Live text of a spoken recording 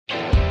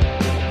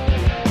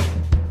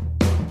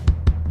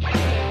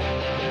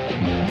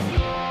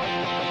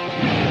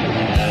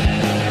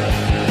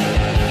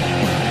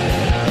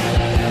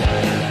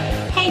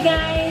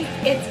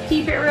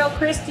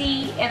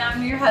Christy, and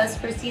I'm your host,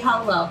 Christy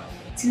Hollowell.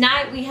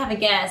 Tonight we have a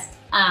guest,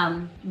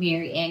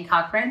 Mary Ann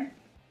Cochran.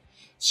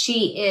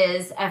 She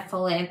is a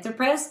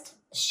philanthropist,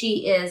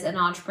 she is an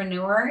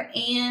entrepreneur,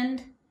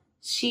 and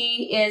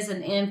she is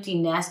an empty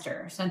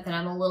nester, something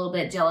I'm a little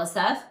bit jealous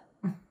of.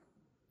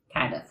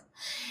 Kind of.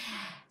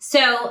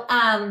 So,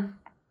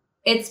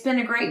 it's been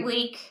a great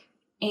week,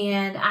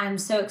 and I'm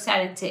so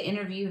excited to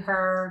interview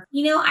her.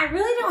 You know, I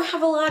really don't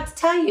have a lot to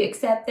tell you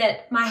except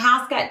that my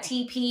house got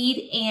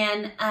TP'd,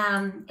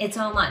 and it's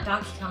on like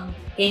Donkey Kong.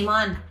 Game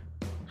on.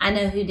 I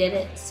know who did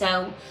it,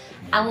 so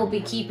I will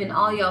be keeping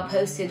all y'all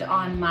posted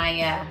on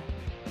my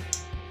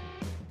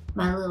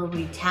my little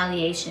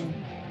retaliation.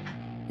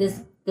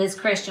 This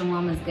Christian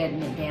woman's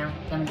getting it down.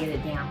 Gonna get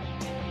it down.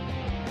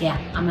 Yeah,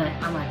 I'm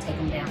gonna take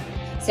them down.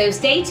 So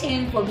stay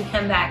tuned. We'll be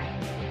coming back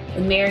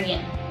with Mary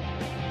Ann.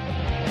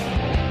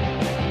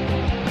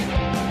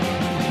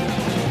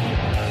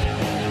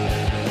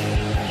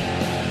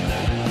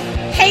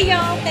 Hey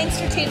y'all,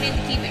 thanks for tuning in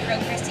to Keep It Real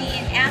Christy.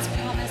 And as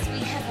promised, we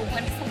have a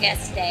wonderful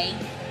guest today,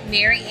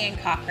 Mary Ann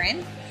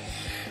Cochran.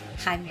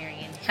 Hi Mary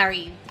Ann, how are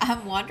you?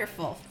 I'm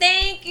wonderful.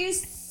 Thank you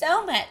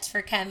so much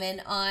for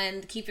coming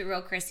on the Keep It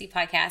Real Christy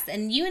podcast.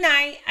 And you and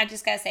I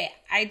just gotta say,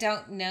 I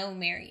don't know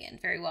Mary Ann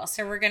very well,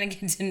 so we're gonna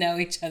get to know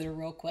each other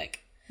real quick.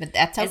 But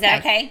that's okay. Is that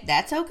okay?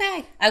 That's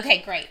okay.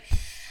 Okay, great.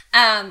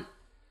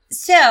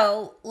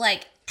 So,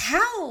 like,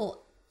 how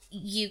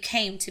you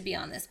came to be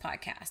on this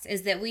podcast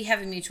is that we have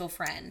a mutual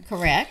friend.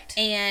 Correct.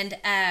 And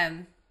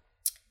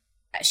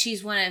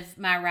she's one of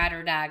my ride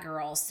or die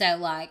girls. So,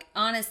 like,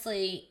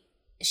 honestly,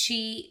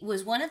 she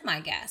was one of my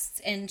guests.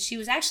 And she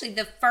was actually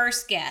the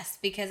first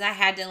guest because I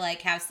had to,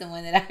 like, have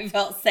someone that I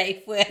felt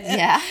safe with.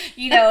 Yeah.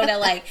 You know, to,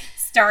 like,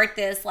 start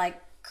this, like,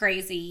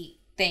 crazy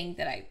thing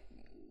that I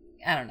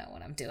don't know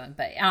what I'm doing.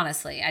 But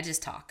honestly, I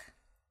just talk.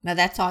 No,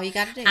 that's all you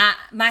got to do.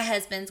 My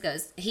husband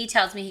he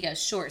tells me,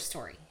 short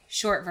story.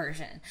 Short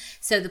version.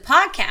 So the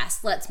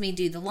podcast lets me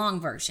do the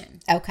long version.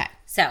 Okay.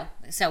 So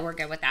we're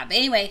good with that. But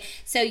anyway,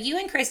 so you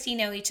and Christy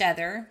know each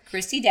other.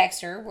 Christy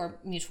Dexter, we're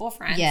mutual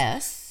friends.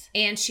 Yes.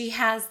 And she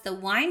has the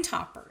Wine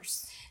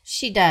Toppers.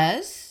 She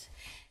does.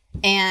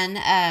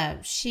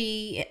 And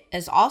she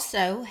is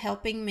also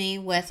helping me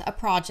with a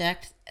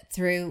project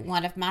through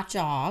one of my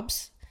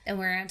jobs. And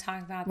we're going to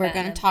talk about that. We're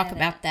going to talk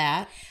about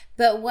that.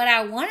 But what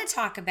I want to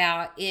talk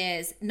about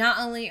is not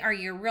only are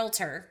you a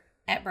realtor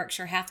at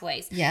Berkshire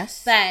Hathaways.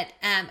 Yes. But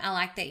I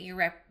like that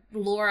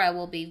Laura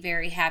will be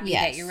very happy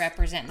that you're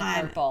representing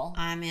the purple.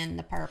 I'm in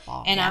the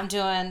purple. And I'm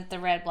doing the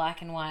red,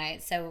 black, and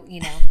white. So,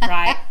 you know,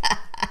 right?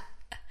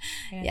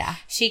 Yeah.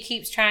 She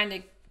keeps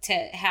trying to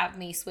have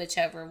me switch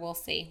over. We'll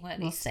see.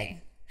 We'll see.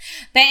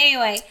 But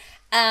anyway,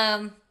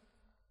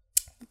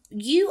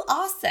 you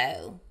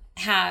also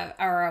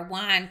are a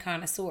wine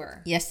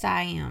connoisseur. Yes,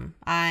 I am.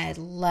 I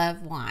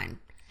love wine.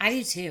 I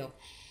do too.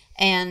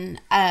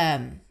 And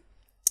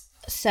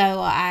so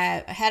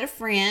I had a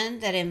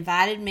friend that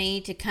invited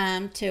me to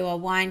come to a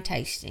wine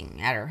tasting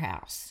at her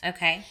house.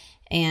 Okay.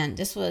 And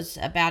this was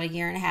about 1.5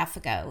 years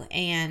ago.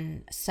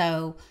 And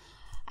so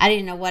I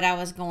didn't know what I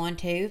was going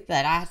to,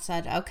 but I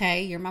said,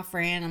 okay, you're my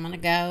friend. I'm going to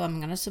go. I'm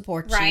going to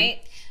support you.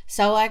 Right.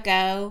 So I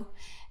go,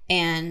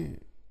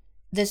 and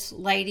this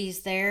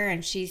lady's there,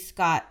 and she's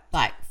got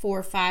like 4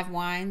 or 5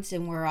 wines,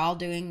 and we're all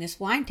doing this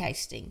wine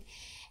tasting.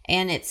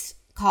 And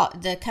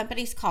the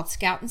company's called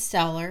Scout and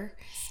Cellar.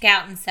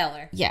 Scout and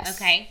Cellar. Yes.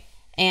 Okay.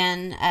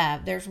 And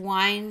there's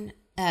wine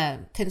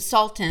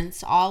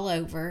consultants all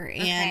over.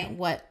 And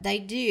what they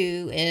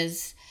do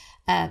is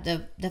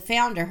the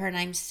founder, her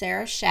name's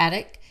Sarah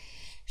Shattuck.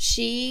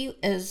 She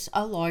is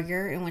a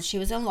lawyer. And when she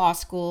was in law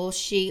school,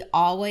 she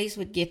always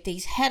would get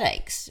these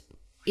headaches,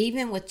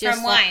 even with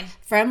just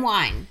from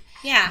wine.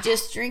 Yeah.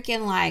 Just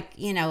drinking like, a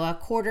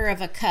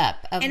 1/4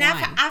 cup of wine. And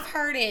I've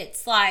heard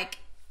it's like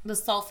the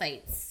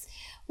sulfates.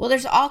 Well,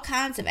 there's all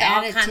kinds of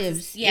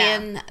additives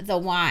in the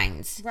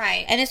wines.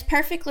 Right. And it's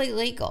perfectly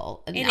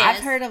legal. I've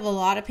heard of a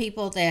lot of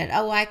people that,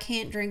 I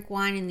can't drink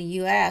wine in the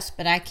U.S.,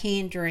 but I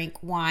can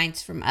drink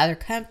wines from other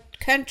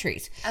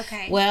countries.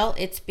 Okay. Well,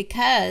 it's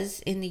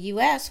because in the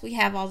U.S. we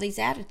have all these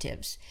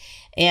additives.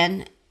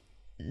 And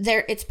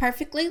it's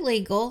perfectly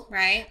legal.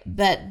 Right.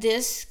 But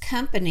this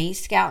company,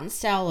 Scout and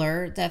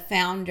Cellar, the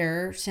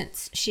founder,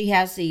 since she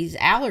has these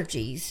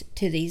allergies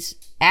to these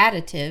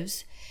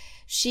additives,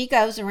 she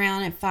goes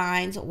around and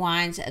finds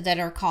wines that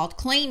are called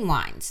clean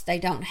wines. They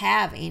don't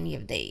have any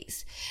of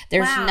these.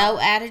 There's no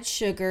added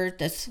sugar.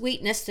 The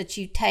sweetness that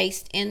you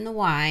taste in the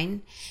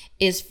wine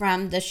is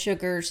from the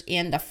sugars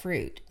in the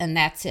fruit, and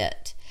that's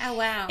it. Oh,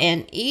 wow.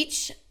 And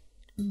each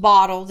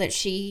bottle that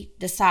she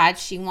decides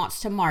she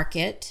wants to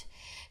market,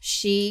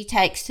 she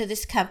takes to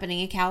this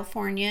company in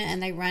California,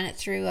 and they run it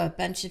through a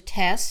bunch of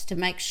tests to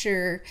make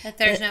sure that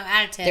there's no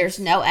additives. There's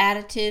no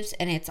additives,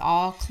 and it's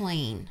all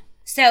clean.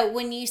 So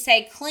when you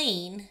say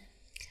clean,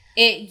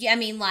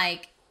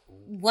 like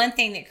one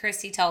thing that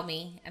Christy told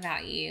me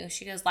about you,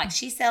 she goes like,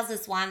 she sells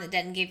this wine that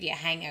doesn't give you a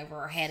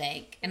hangover or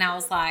headache. And I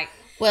was like,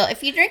 well,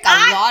 if you drink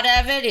a lot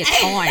of it,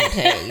 it's going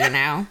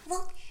to,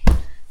 Well,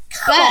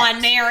 Come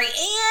on, Mary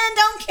Ann,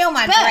 don't kill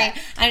my brain.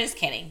 I'm just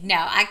kidding. No,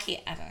 I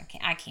can't.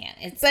 I can't.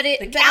 It's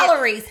the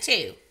calories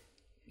too.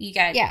 You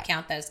got to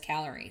count those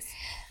calories.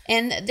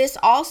 And this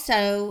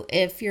also,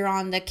 if you're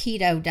on the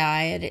keto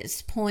diet,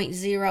 it's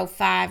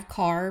 0.05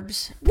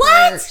 carbs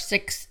per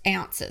 6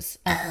 ounces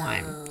of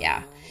wine.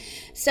 Yeah.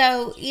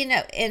 So,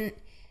 and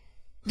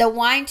the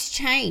wines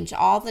change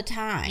all the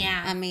time.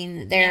 Yeah. I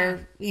mean,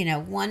 they're,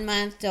 1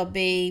 month there'll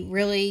be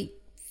really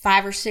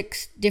 5 or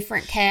 6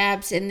 different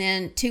cabs, and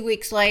then 2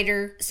 weeks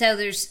later. So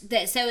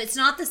so it's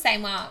not the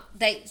same.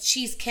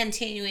 She's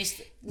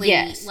continuously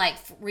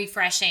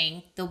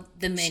refreshing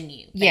the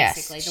menu.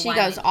 Basically, yes, she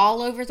goes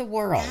all over the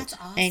world. That's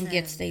awesome. And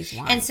gets these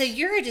wines. And so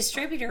you're a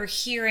distributor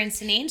here in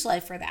San Angelo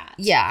for that.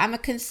 Yeah, I'm a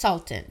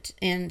consultant,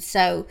 and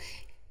so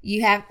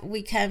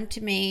we come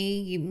to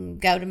me. You can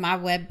go to my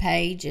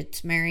webpage.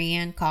 It's Mary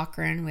Ann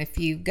Cochran. If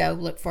you go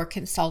look for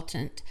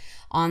consultant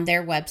on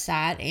their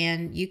website,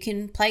 and you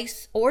can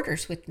place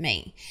orders with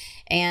me,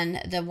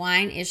 and the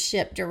wine is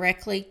shipped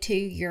directly to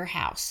your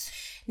house.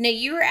 Now,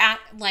 you were I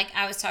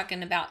was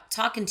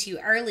talking to you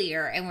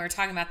earlier, and we were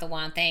talking about the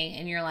wine thing,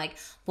 and you're like,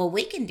 well,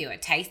 we can do a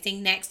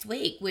tasting next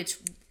week, which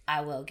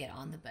I will get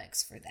on the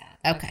books for that.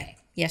 Okay.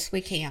 Yes,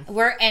 we can.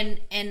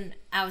 And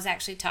I was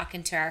actually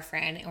talking to our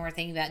friend, and we're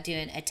thinking about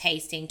doing a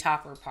tasting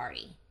talker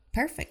party.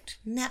 Perfect.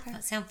 Doesn't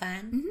that sound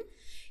fun? Mm-hmm.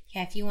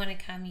 Yeah, if you want to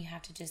come, you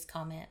have to just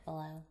comment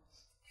below.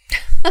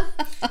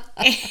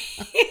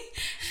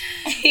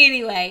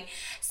 Anyway,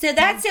 so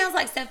that sounds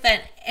like so fun,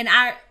 and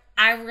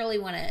I really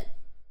want to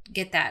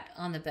get that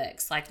on the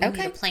books. Like, we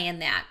need to plan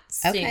that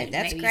soon. Okay,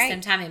 that's maybe great.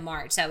 Sometime in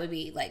March. That would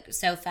be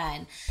so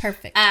fun.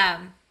 Perfect.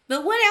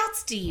 But what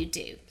else do you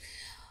do?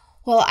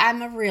 Well,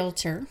 I'm a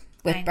realtor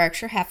with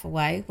Berkshire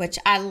Hathaway, which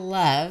I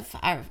love.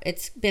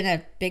 It's been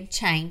a big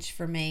change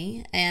for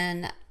me,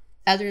 and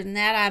other than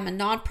that, I'm a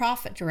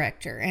nonprofit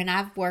director, and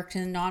I've worked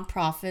in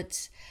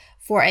nonprofits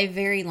for a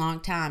very long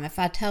time. If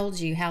I told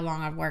you how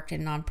long I've worked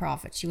in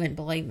nonprofits, you wouldn't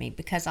believe me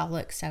because I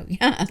look so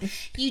young.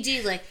 You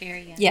do look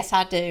very young. Yes,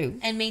 I do.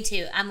 And me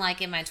too. I'm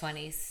in my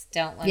 20s.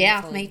 Don't let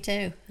me fool me you.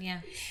 Too.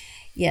 Yeah.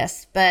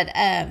 Yes, but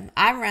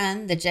I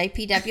run the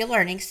JPW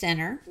Learning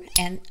Center,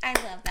 and I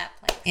love that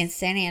place in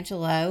San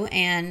Angelo.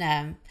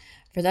 And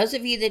for those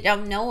of you that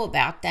don't know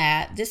about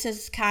that, this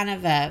is kind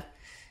of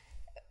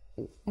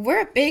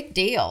we're a big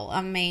deal.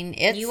 I mean,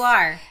 you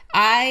are.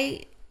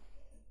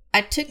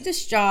 I took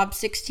this job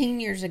 16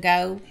 years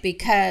ago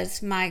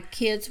because my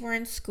kids were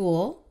in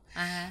school,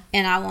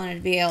 and I wanted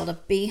to be able to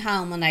be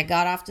home when they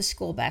got off the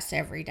school bus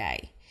every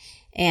day.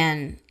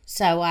 And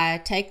so I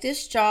take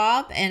this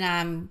job, and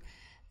I'm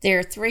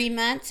there 3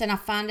 months, and I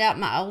find out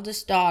my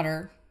oldest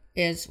daughter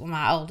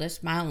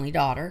my only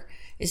daughter,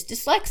 is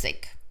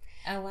dyslexic.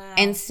 Oh, wow.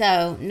 And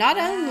so not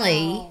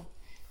only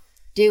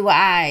do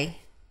I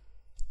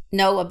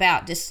know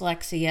about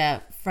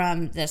dyslexia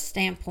from the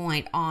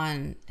standpoint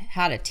on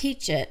how to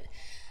teach it,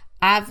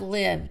 I've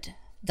lived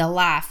the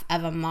life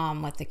of a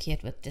mom with a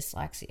kid with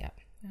dyslexia.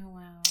 Oh,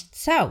 wow.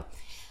 So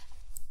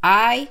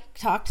I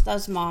talk to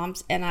those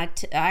moms, and I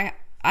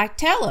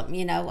tell them,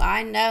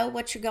 I know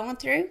what you're going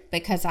through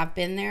because I've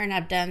been there and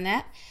I've done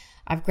that.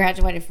 I've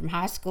graduated from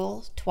high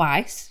school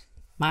twice,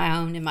 my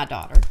own and my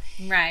daughter.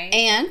 Right.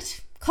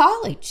 And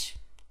college.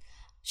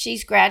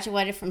 She's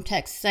graduated from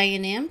Texas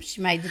A&M.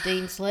 She made the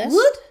dean's list.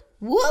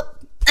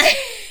 Whoop.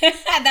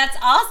 That's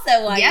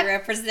also why you're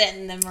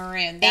representing the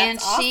Maroon.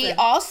 That's awesome. She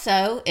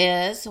also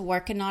is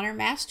working on her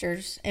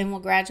master's and will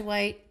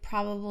graduate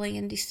probably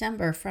in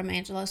December from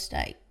Angelo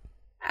State.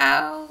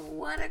 Oh,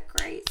 what a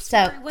great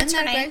story. What's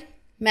her name?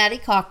 Maddie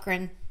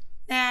Cochran.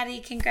 Maddie,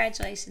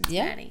 congratulations,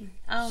 Maddie.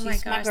 Oh, she's my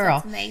gosh, girl.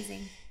 That's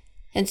amazing.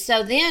 And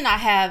so then I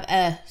have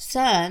a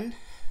son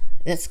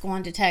that's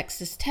going to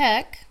Texas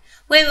Tech.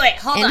 Wait,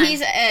 hold on.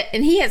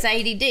 And he has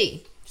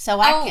ADD. So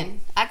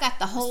I got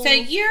the whole... So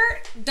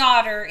your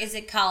daughter is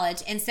at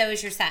college, and so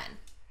is your son.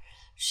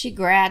 She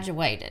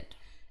graduated.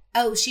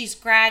 Oh, she's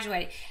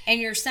graduated.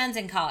 And your son's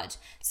in college.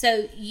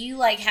 So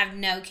you, have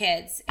no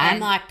kids. I'm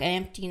like an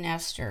empty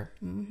nester.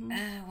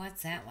 Mm-hmm.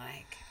 What's that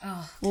like?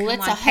 Oh, well,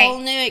 it's a whole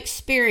new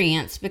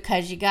experience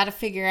because you got to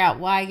figure out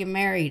why you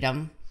married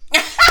them.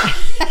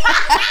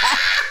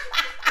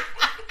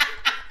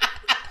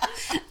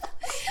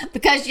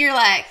 Because you're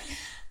like,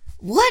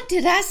 what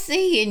did I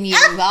see in you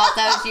all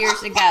those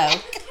years ago?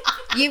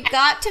 You've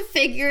got to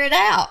figure it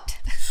out.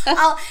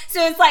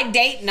 So it's like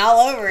dating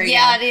all over again.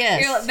 Yeah, it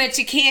is. But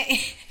you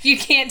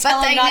can't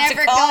tell them not to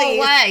call you. But they never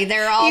go away.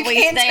 They're always there.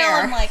 You can't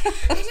tell them, I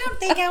don't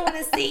think I want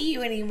to see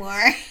you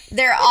anymore.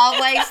 They're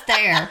always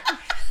there.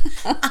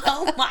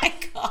 Oh, my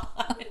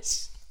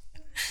gosh.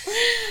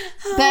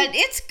 But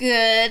it's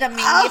good. I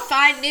mean, you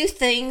find new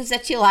things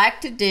that you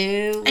like to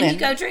do. And you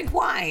go drink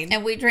wine.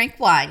 And we drink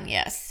wine,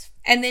 yes.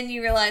 And then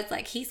you realize,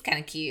 he's kind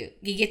of cute.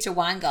 You get your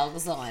wine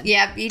goggles on.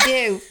 Yep, you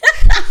do.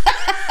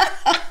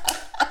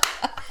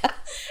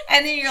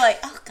 And then you're like,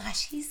 oh,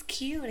 gosh, he's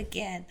cute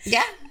again.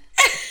 Yeah.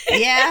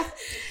 Yeah.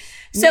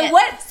 So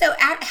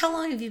how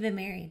long have you been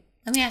married?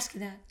 Let me ask you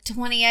that.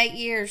 28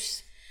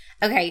 years.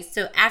 Okay,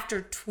 so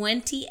after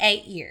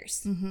 28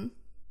 years,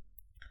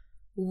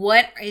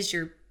 What is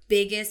your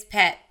biggest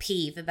pet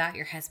peeve about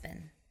your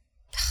husband?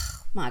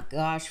 Oh my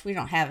gosh, we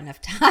don't have enough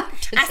time.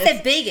 I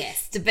said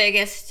biggest. The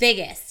biggest.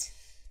 Biggest.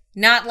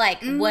 Not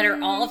like what are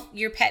all of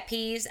your pet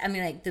peeves? I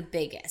mean like the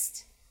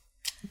biggest.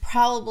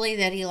 Probably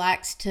that he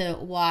likes to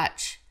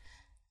watch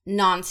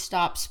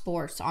nonstop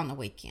sports on the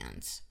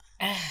weekends.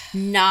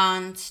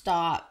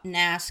 Nonstop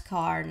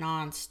NASCAR,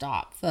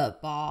 nonstop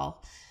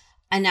football.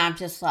 And I'm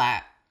just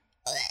like,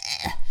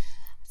 ugh.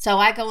 So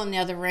I go in the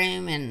other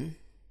room and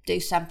do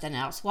something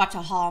else. Watch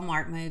a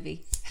Hallmark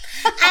movie.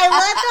 I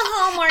love the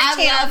Hallmark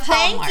channel.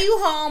 Thank you,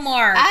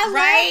 Hallmark.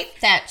 I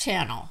love that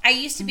channel. I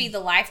used to be the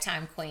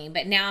Lifetime queen,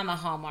 but now I'm a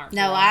Hallmark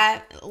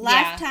girl.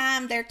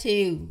 Lifetime, they're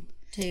too.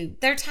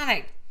 They're kind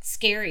of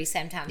scary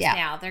sometimes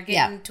now. They're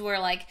getting to where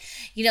like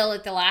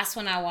the last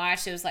one I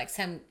watched, it was like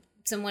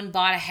someone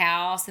bought a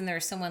house and there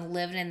was someone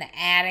living in the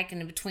attic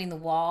and in between the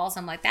walls.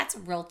 I'm like, that's a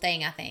real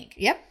thing, I think.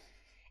 Yep.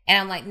 And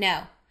I'm like,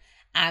 no.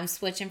 I'm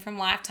switching from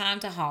Lifetime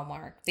to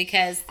Hallmark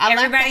because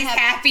everybody's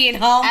happy in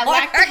Hallmark. I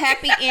like the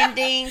happy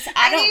endings.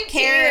 I don't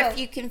care if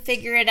you can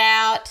figure it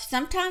out.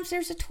 Sometimes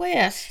there's a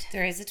twist.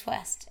 There is a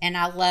twist. And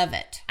I love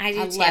it. I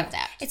love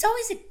that. It's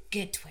always a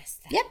good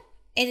twist, though. Yep.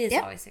 It is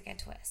always a good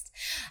twist.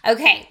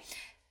 Okay.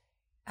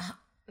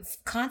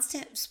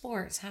 Constant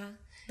sports, huh?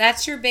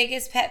 That's your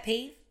biggest pet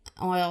peeve?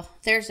 Well,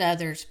 there's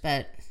others,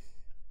 but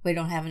we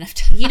don't have enough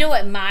time. You know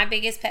what my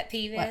biggest pet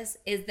peeve is?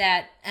 Is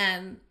that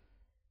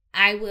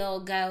I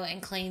will go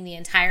and clean the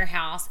entire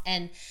house,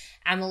 and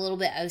I'm a little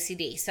bit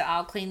OCD, so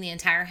I'll clean the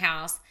entire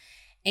house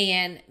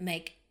and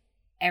make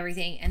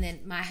everything. And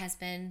then my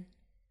husband,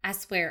 I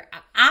swear,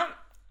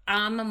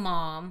 I'm a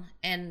mom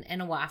and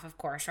a wife, of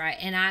course, right?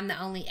 And I'm the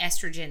only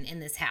estrogen in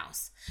this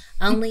house,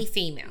 only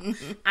female.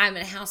 I'm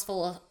in a house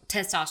full of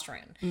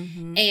testosterone,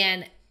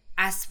 and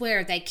I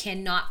swear they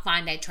cannot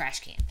find a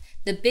trash can.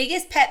 The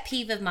biggest pet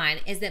peeve of mine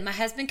is that my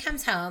husband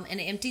comes home and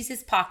empties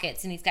his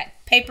pockets and he's got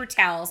paper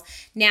towels,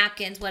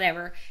 napkins,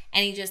 whatever,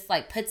 and he just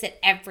like puts it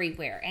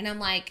everywhere. And I'm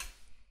like,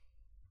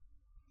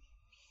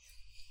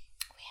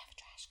 we have a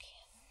trash can.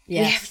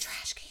 Yes. We have a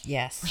trash can.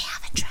 Yes. We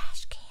have a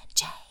trash can,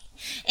 Jay.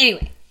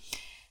 Anyway.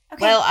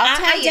 Okay, well,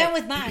 I'm done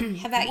with mine.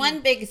 How about one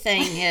big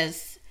thing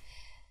is,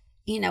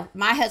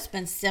 my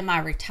husband's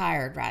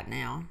semi-retired right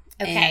now.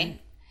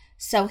 Okay.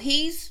 So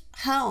he's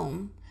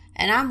home.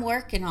 And I'm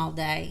working all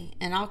day,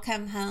 and I'll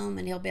come home,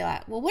 and he'll be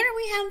like, well, what are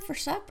we having for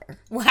supper?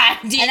 Why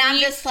didn't and I'm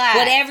just like,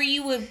 whatever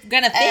you were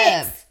going to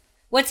fix.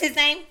 What's his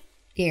name?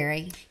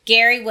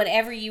 Gary,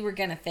 whatever you were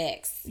going to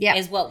fix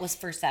is what was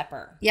for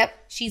supper. Yep.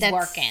 She's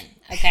working,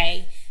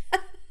 okay?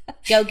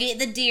 Go get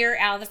the deer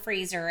out of the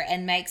freezer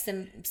and make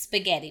some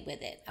spaghetti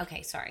with it.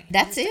 Okay, sorry.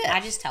 That's it.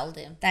 I just told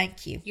him.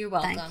 Thank you. You're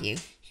welcome. Thank you.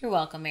 You're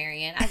welcome,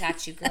 Marianne. I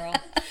got you, girl.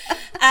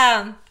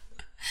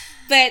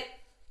 But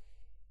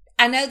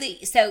I know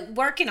that, so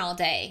working all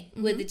day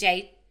with the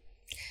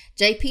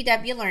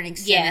JPW Learning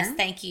Center. Yes,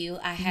 thank you.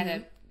 I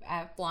had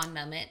a blonde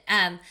moment.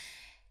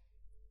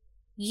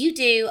 You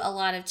do a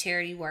lot of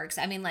charity works.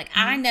 I mean, like,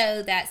 I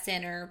know that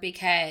center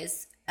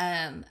because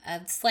of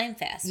Slam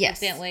Fest.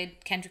 Yes. Bentwood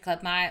Country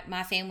Club.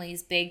 My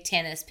family's big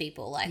tennis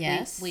people. Like,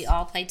 yes. we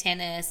all play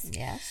tennis.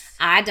 Yes.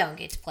 I don't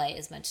get to play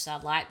as much as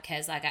I'd like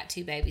because I got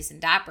 2 babies in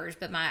diapers,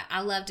 but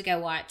I love to go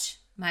watch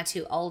my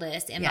 2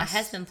 oldest, and my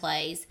husband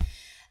plays.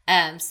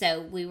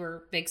 So we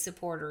were big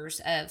supporters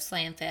of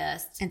Slam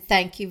Fest. And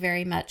thank you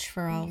very much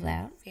for all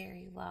that.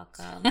 Very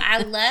welcome.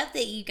 I love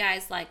that you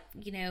guys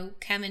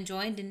come and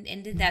joined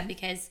and did that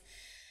because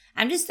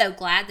I'm just so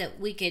glad that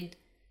we could.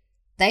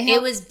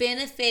 It was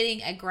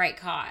benefiting a great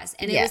cause,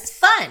 and it was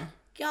fun.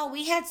 Y'all,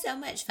 we had so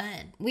much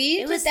fun.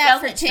 We did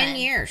that for 10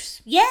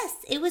 years. Yes,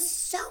 it was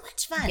so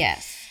much fun.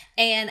 Yes.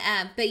 And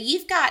but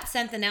you've got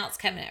something else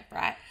coming up,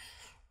 right?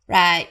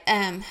 Right.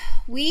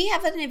 We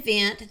have an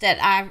event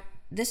that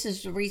this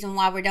is the reason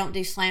why we don't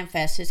do Slam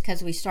Fest is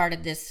because we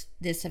started this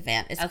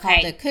event. It's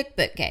called the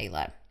Cookbook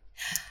Gala.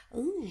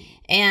 Ooh.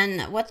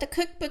 And what the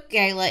Cookbook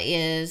Gala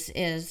is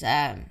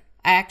I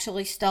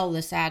actually stole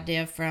this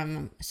idea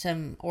from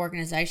some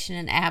organization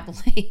in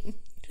Abilene.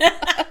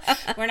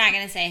 We're not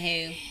going to say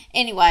who.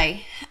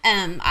 Anyway,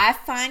 I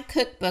find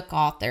cookbook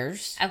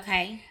authors.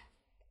 Okay.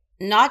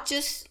 Not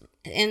just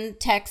in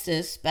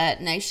Texas,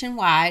 but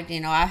nationwide.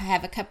 I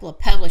have a couple of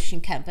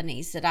publishing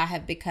companies that I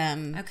have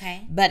become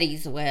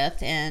buddies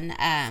with, and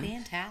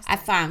fantastic. I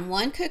find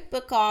one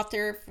cookbook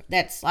author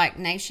that's like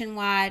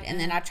nationwide, and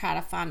then I try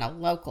to find a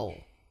local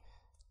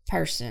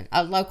person,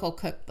 a local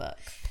cookbook.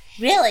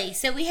 Really?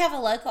 So we have a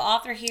local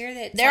author here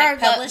that's there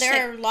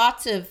are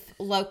lots of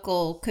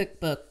local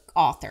cookbook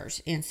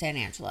authors in San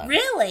Angelo.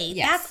 Really?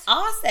 Yes. That's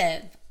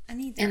awesome. I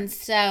need their, and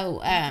so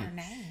their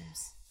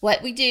names.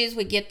 What we do is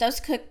we get those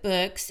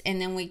cookbooks and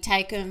then we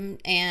take them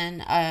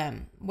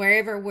and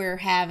wherever we're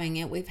having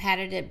it. We've had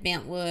it at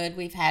Bentwood.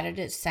 We've had it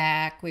at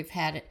SAC. We're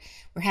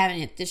having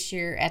it this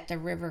year at the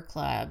River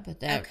Club,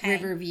 the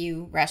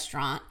Riverview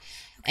restaurant.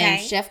 Okay.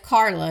 And Chef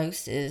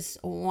Carlos is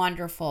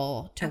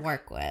wonderful to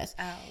work with.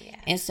 Oh, yeah.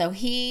 And so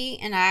he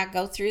and I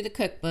go through the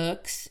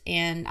cookbooks,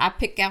 and I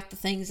pick out the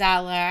things I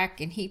like,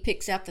 and he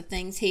picks out the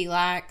things he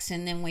likes,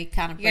 and then we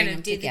kind of bring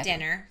them together. You're going to do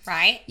the dinner,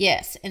 right?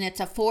 Yes, and it's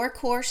a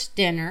 4-course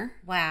dinner.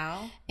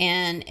 Wow.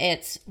 And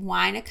it's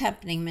wine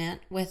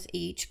accompaniment with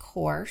each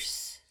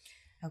course.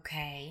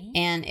 Okay.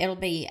 And it'll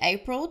be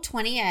April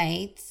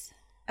 28th.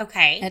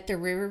 Okay. At the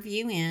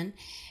Riverview Inn.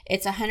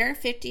 It's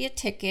 $150 a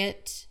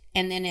ticket.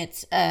 And then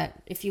it's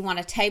if you want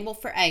a table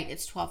for 8,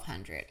 it's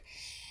 $1,200.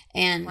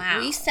 And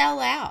we sell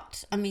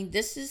out. I mean,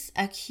 this is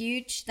a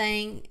huge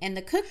thing. And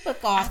the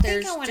cookbook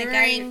authors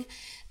during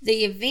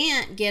the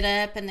event get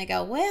up and they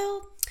go,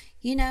 well,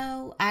 you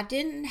know, I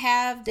didn't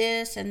have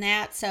this and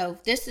that. So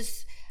this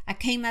is, I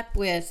came up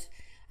with,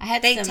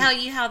 They tell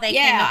you how they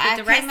came up with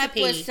the recipe. I came up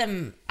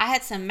with I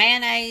had some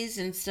mayonnaise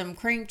and some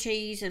cream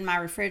cheese in my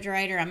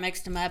refrigerator. I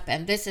mixed them up,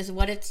 and this is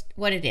what it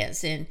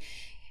is. And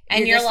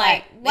you're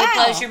like, wow, it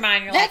blows your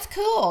mind. You're that's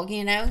cool,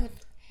 you know.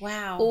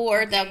 Wow.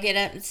 Or they'll get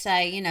up and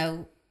say, you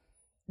know,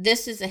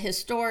 this is a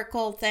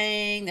historical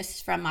thing. This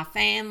is from my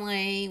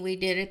family. We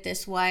did it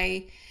this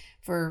way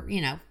for,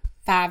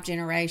 5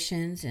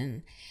 generations.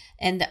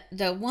 And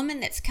the woman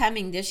that's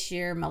coming this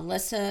year,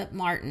 Melissa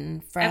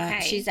Martin,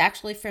 she's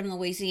actually from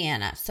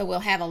Louisiana. So we'll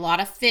have a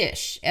lot of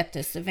fish at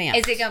this event.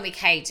 Is it going to be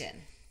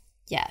Cajun?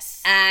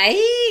 Yes.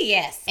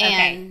 Yes.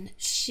 Okay. And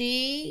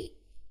she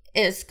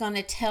is going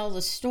to tell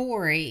the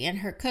story in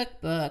her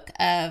cookbook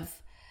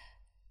of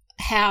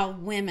how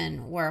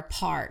women were a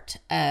part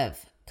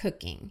of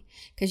cooking.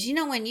 Because,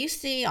 when you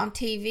see on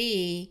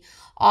TV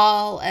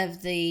all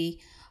of the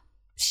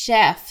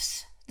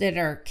chefs that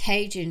are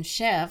Cajun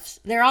chefs,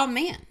 they're all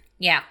men.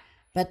 Yeah.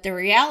 But the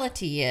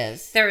reality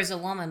is, there is a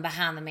woman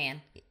behind the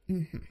man.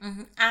 Mm-hmm.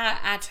 Mm-hmm.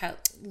 I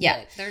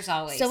look, there's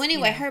always. So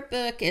anyway, her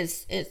book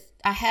is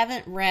I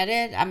haven't read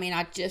it. I mean,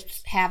 I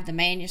just have the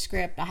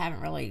manuscript. I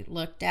haven't really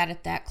looked at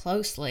it that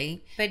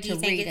closely. But do you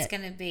think it's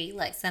going to be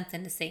like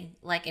something to see,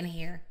 like in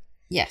here?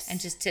 Yes.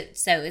 And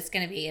so it's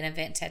going to be an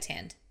event to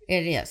attend.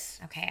 It is.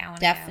 Okay, I want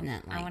to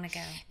definitely. I want to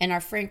go. And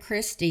our friend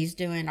Christy's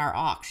doing our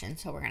auction,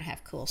 so we're going to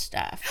have cool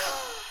stuff.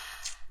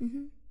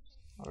 Mm-hmm.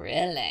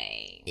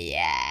 Really?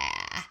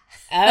 Yeah.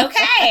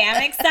 Okay,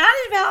 I'm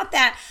excited about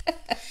that.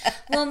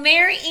 Well,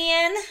 Mary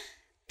Ann,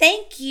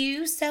 thank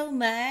you so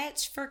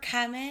much for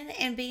coming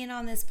and being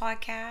on this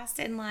podcast.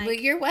 And well,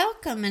 you're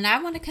welcome, and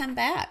I want to come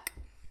back.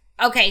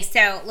 Okay,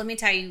 so let me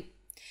tell you,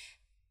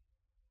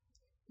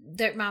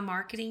 my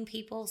marketing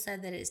people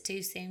said that it's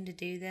too soon to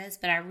do this,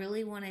 but I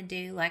really want to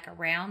do like a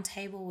round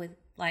table with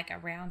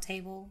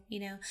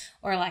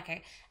or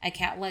like a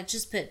couch. Let's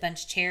just put a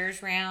bunch of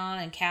chairs around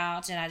and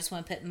couch, and I just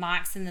want to put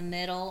mics in the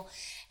middle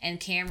and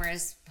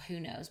cameras, who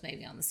knows,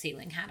 maybe on the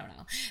ceiling. I don't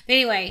know. But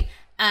anyway,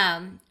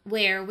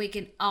 where we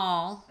can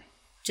all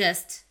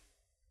just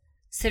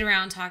sit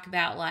around and talk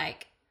about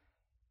like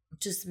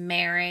just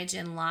marriage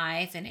and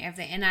life and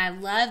everything. And I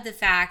love the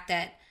fact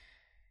that,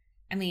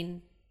 I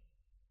mean,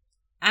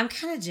 I'm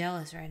kind of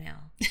jealous right now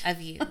of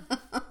you.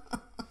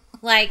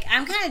 Like,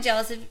 I'm kind of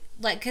jealous of,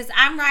 like, because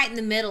I'm right in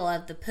the middle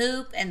of the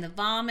poop and the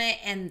vomit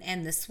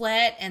and the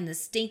sweat and the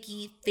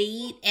stinky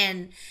feet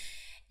and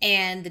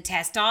the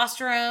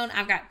testosterone.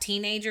 I've got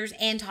teenagers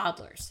and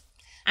toddlers.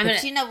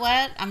 But you know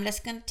what? I'm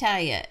just going to tell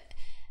you.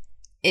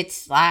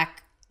 It's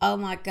like, oh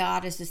my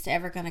God, is this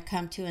ever going to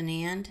come to an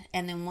end?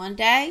 And then one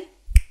day,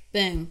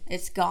 boom,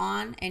 it's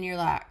gone. And you're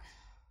like,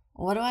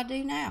 what do I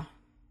do now?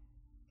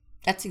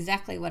 That's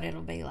exactly what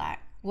it'll be like.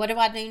 What do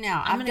I do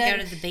now? I'm going to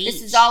go to the beach.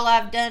 This is all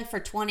I've done for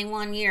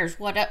 21 years.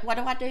 What do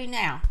I do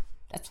now?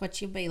 That's what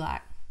you'll be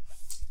like.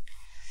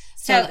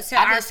 So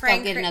I just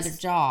go get another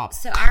job.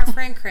 So our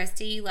friend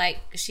Christy, like,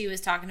 she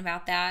was talking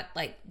about that,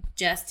 like,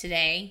 just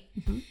today.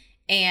 Mm-hmm.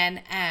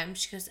 And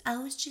she goes,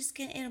 oh, it's just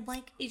in a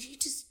blank. If you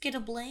just get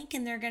a blank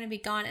and they're going to be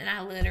gone. And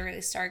I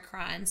literally started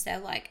crying. So,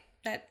 like,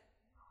 that.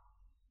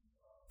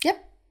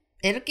 Yep.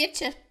 It'll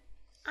get you.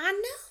 I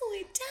know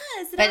it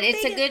does. But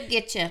it's a good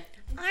get you.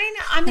 I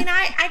know. I mean,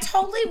 I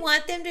totally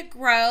want them to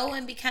grow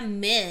and become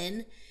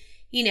men,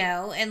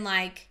 and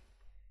like.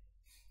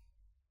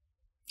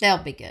 They'll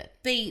be good.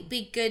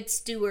 Be good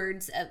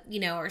stewards of,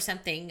 or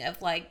something of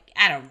like,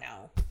 I don't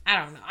know.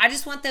 I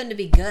just want them to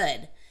be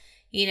good,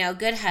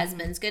 good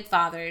husbands, good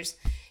fathers,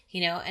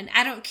 and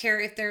I don't care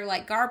if they're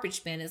like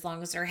garbage men as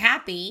long as they're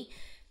happy.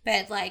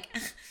 But like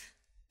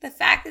the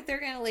fact that they're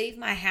going to leave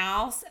my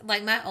house,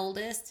 like my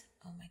oldest,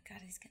 oh my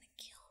God, he's going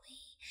to kill me.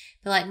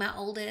 But like my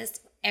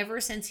oldest,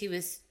 ever since he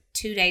was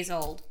 2 days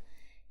old,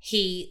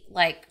 he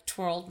like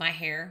twirled my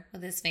hair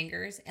with his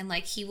fingers, and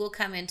like he will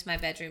come into my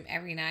bedroom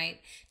every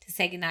night to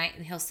say goodnight,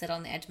 and he'll sit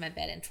on the edge of my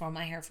bed and twirl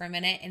my hair for a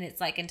minute, and it's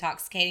like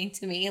intoxicating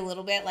to me a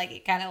little bit. Like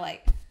it kind of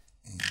like,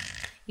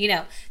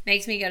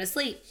 makes me go to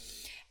sleep,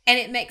 and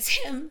it makes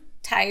him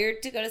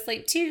tired to go to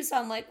sleep too. So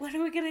I'm like, what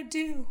are we gonna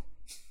do?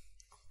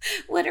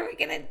 What are we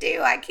gonna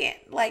do? I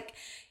can't like.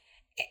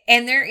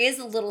 And there is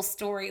a little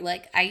story.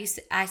 Like I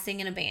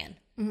sing in a band.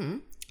 Mm-hmm.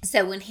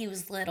 So when he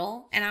was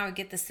little, and I would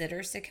get the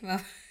sitters to come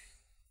over.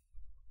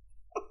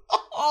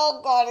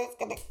 Oh God, he's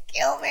gonna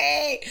kill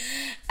me.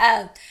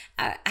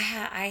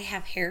 I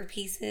have hair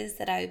pieces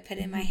that I would put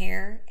in my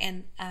hair,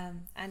 and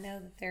I know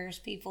that there's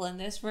people in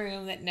this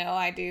room that know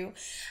I do,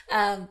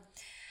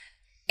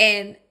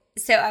 and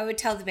so I would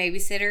tell the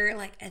babysitter,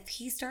 like, if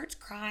he starts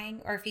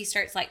crying or if he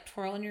starts like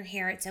twirling your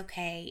hair, it's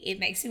okay. It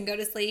makes him go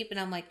to sleep, and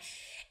I'm like.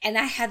 And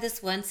I had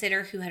this one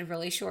sitter who had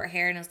really short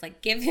hair, and I was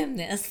like, give him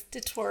this to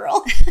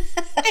twirl.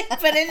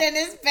 Put it in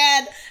his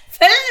bed.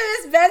 Put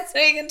it in his bed so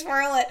he can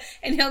twirl it,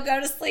 and he'll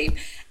go to sleep.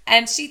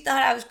 And she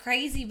thought I was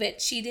crazy,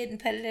 but she didn't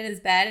put it in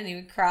his bed, and he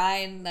would cry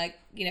and, like,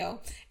 you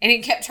know, and he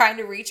kept trying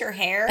to reach her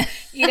hair,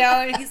 you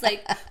know, and he's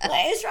like,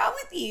 what is wrong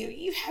with you?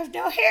 You have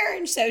no hair.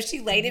 And so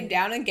she laid him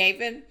down and gave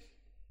him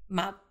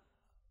my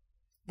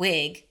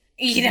wig,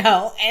 you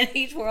know, and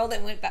he twirled it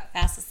and went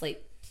fast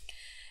asleep.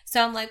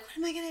 So I'm like, what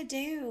am I going to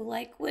do?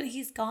 Like, when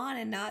he's gone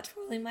and not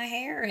twirling my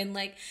hair? And,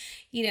 like,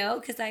 you know,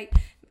 because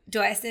do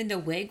I send a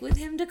wig with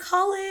him to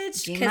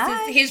college?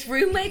 Because his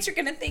roommates are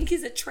going to think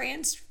he's a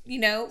trans, you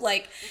know,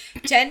 like,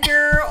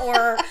 gender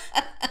or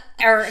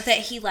that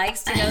he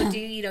likes to go do,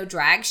 you know,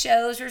 drag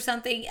shows or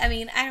something. I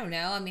mean, I don't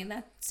know. I mean,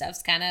 that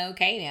stuff's kind of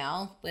okay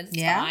now. But it's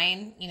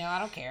fine. You know, I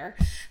don't care.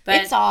 But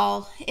it's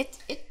all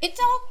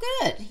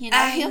good. You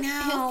know,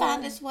 he'll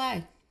find his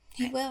way.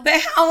 He will. But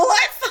how will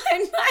I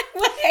find my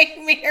way,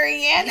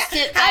 Marianne? How do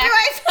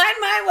I find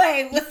my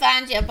way? You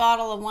find you a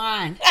bottle of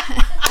wine.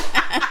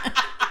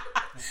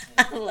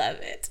 I love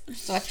it.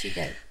 That's what you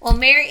do. Well,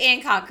 Mary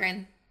Ann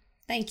Cochran,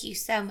 thank you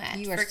so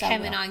much for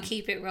coming on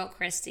Keep It Real,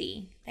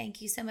 Christy.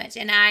 Thank you so much.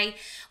 And I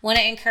want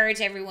to encourage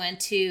everyone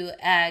to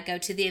go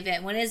to the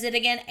event. When is it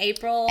again?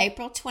 April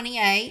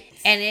 28th.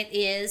 And it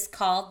is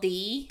called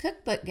the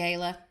Cookbook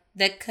Gala.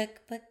 The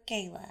Cookbook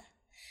Gala.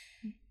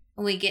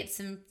 We get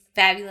some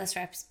fabulous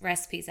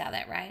recipes out of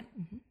that, right?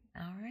 Mm-hmm.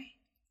 All right.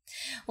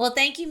 Well,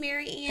 thank you,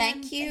 Mary Ann.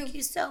 Thank you. Thank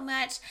you so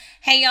much.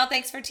 Hey, y'all,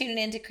 thanks for tuning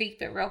in to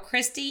Keep It Real,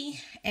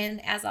 Christy.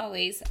 And as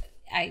always,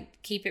 I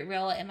keep it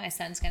real and my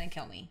son's going to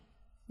kill me.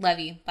 Love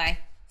you. Bye.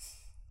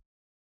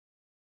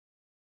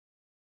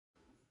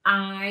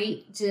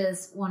 I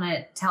just want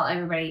to tell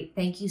everybody,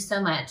 thank you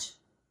so much.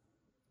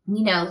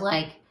 You know,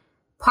 like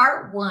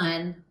part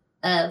 1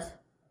 of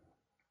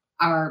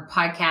our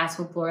podcast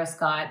with Laura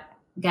Scott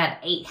got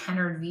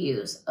 800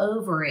 views,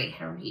 over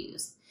 800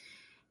 views.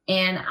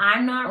 And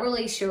I'm not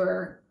really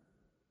sure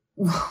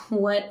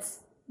what's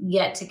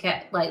yet to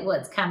get, like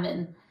what's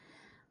coming,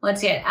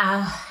 what's yet.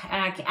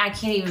 And I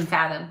can't even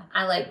fathom.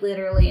 I like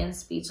literally am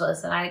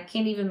speechless, and I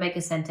can't even make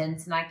a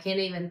sentence, and I can't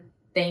even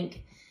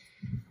think,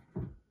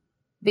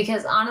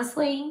 because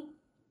honestly,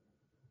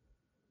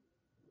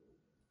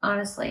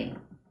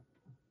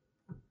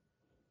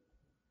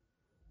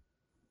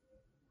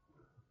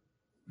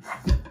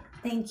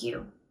 thank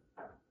you.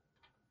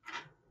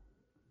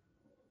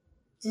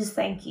 Just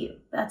thank you.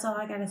 That's all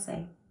I gotta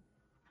say.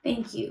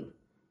 Thank you.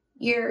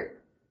 You're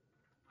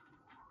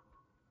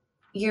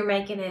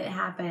making it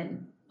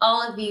happen.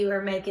 All of you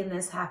are making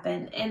this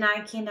happen. And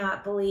I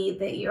cannot believe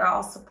that you're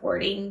all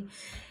supporting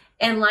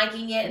and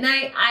liking it. And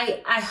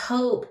I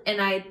hope and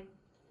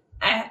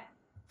I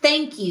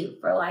thank you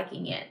for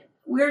liking it.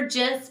 We're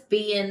just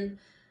being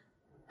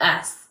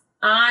us.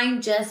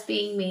 I'm just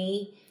being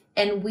me,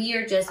 and we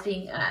are just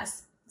being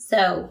us.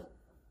 So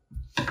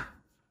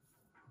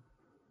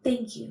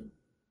thank you.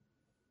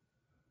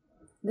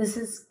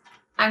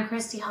 I'm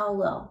Christy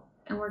Hallwell,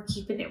 and we're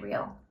keeping it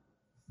real.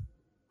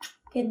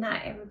 Good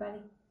night, everybody.